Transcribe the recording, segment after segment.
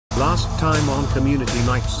Last time on Community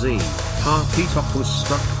Night Z, Harpitok was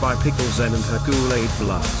struck by Picklezen and her Kool-Aid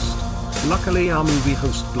blast. Luckily our movie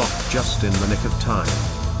host blocked just in the nick of time.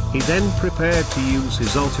 He then prepared to use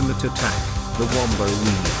his ultimate attack, the Wombo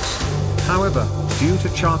Weaves. However, due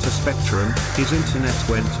to Charter Spectrum, his internet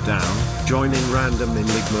went down, joining Random in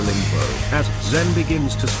Ligma Limbo. As Zen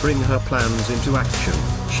begins to spring her plans into action,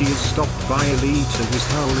 she is stopped by Elite and his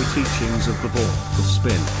holy teachings of the ball for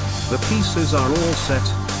spin. The pieces are all set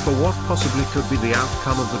for what possibly could be the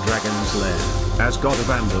outcome of the Dragon's Lair, as God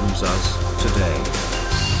abandons us today.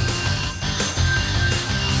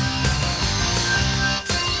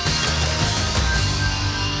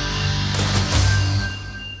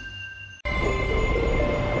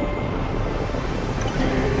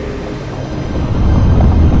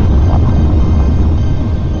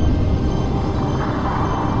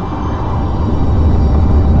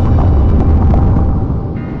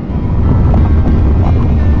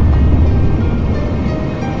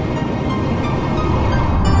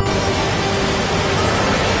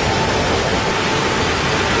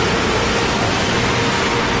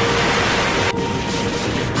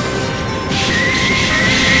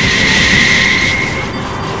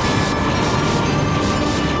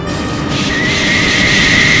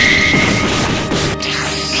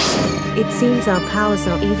 It seems our powers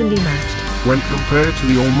are evenly matched. When compared to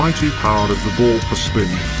the almighty power of the ball per spin,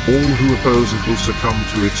 all who oppose it will succumb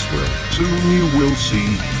to its will. Soon you will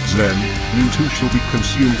see, Zen, you too shall be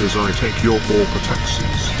consumed as I take your ball per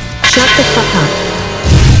taxis. Shut the fuck up.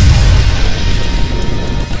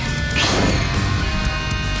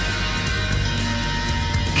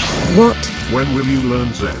 What? When will you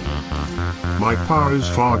learn, Zen? My power is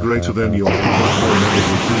far greater than your power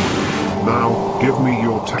would be. Now, give me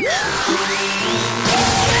your taxis.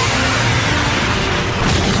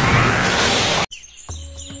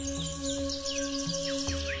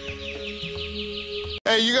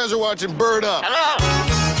 Hey, you guys are watching Bird Up.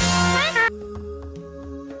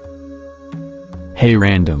 Hey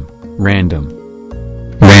Random.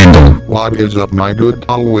 What is up, my good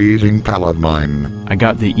always-ing pal of mine? I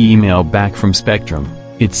got the email back from Spectrum.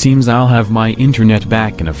 It seems I'll have my internet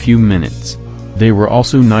back in a few minutes. They were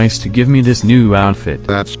also nice to give me this new outfit.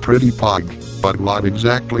 That's pretty pog, but what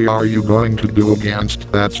exactly are you going to do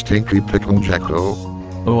against that stinky pickle Jacko?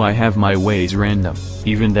 Oh, I have my ways, Random,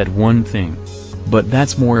 even that one thing. But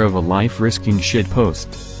that's more of a life-risking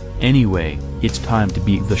shitpost. Anyway, it's time to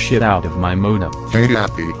beat the shit out of my modem. Hey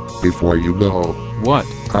Happy, before you go. What?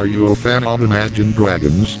 Are you a fan of Imagine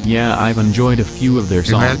Dragons? Yeah, I've enjoyed a few of their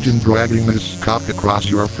songs. Imagine dragging this cock across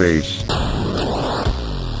your face.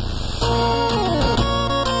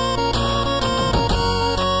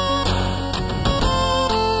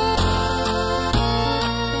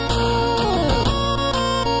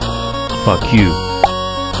 Fuck you.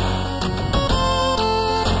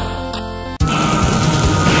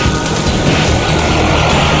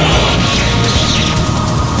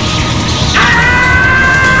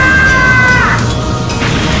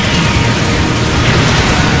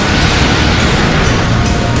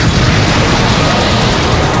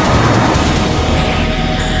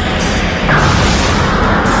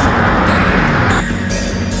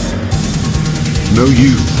 No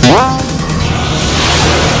you.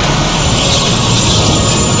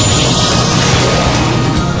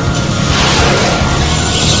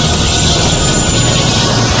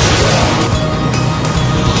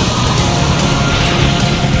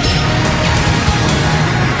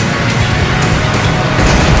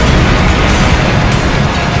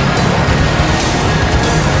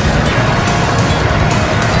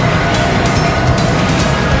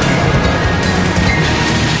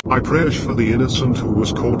 I pray for the innocent who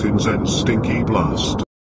was caught in Zen's stinky blast.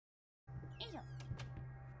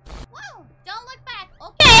 Whoa, don't look back,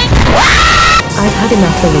 okay? I've had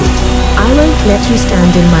enough, Elite. I won't let you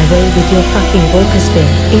stand in my way with your fucking Orca spin.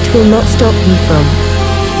 It will not stop you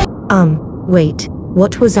from... wait,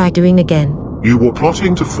 what was I doing again? You were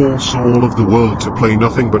plotting to force all of the world to play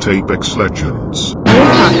nothing but Apex Legends. Oh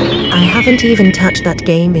fuck, I haven't even touched that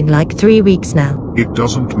game in like 3 weeks now. It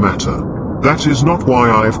doesn't matter. That is not why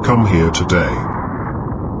I've come here today.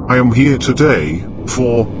 I am here today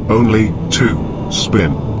for only to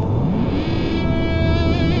spin.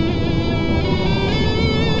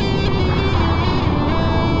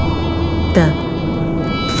 The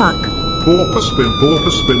fuck? Porper spin, porper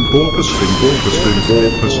spin, porper spin, porper spin,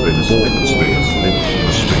 porper spin, porper spin, porper spin, porper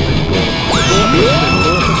spin,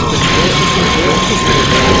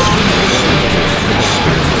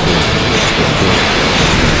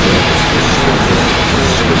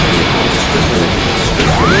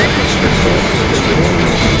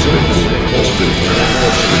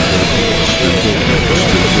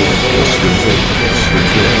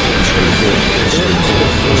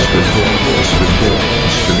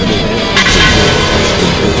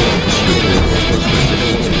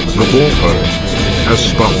 Fourth host has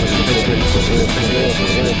spun.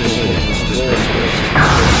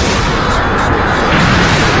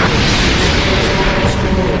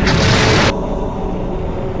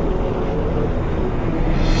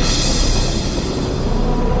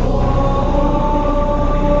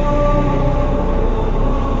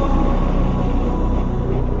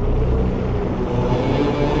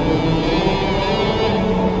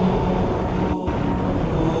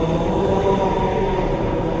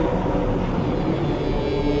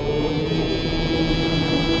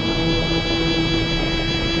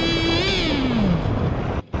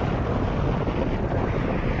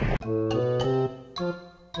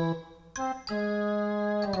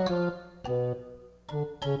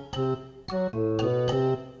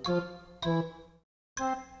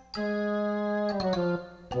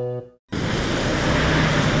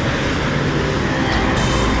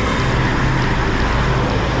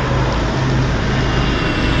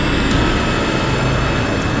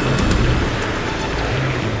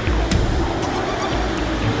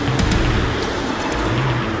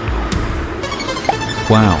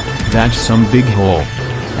 Wow, that's some big hole.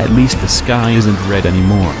 At least the sky isn't red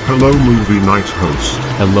anymore. Hello movie night host.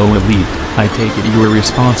 Hello Elite, I take it you are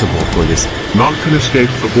responsible for this. None can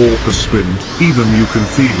escape the Borka spin, even you can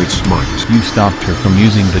feel its might. You stopped her from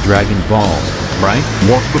using the Dragon Balls, right?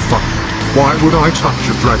 What the fuck? Why would I touch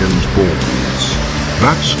a dragon's balls?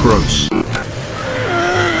 That's gross.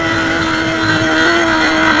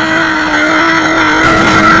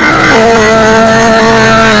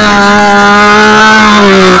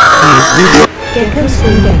 Gecko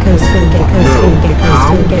spin, gecko spin, gecko spin, gecko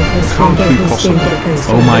spin, gecko spin, gecko spin, gecko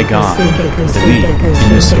spin. Oh my god. Elite,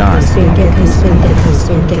 in the sky. Gecko spin, gecko spin, gecko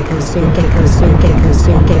spin, gecko spin, gecko spin, gecko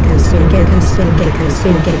spin, gecko spin, gecko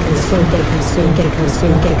spin, gecko spin, gecko spin, gecko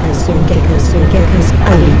spin, gecko spin, gecko spin, gecko spin.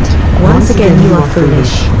 Elite, once again you are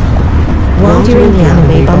foolish. While during the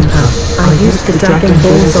anime bumper, I used the Dragon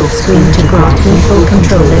Balls off screen to grant me full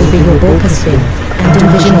control over your Borka spin, and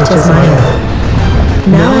envision it as my own.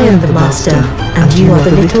 Now I am the master, and you are the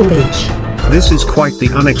little bitch. This is quite the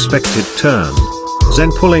unexpected turn. Zen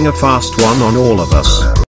pulling a fast one on all of us.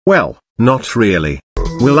 Well, not really.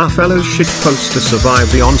 Will our fellow shitposter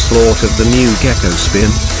survive the onslaught of the new Gecko spin?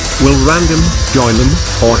 Will Random join them,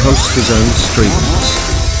 or host his own streams?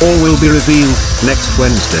 All will be revealed next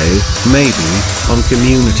Wednesday, maybe, on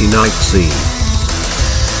Community Night Z.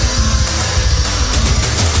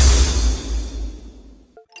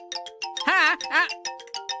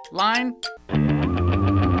 Line.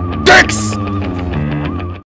 Dex!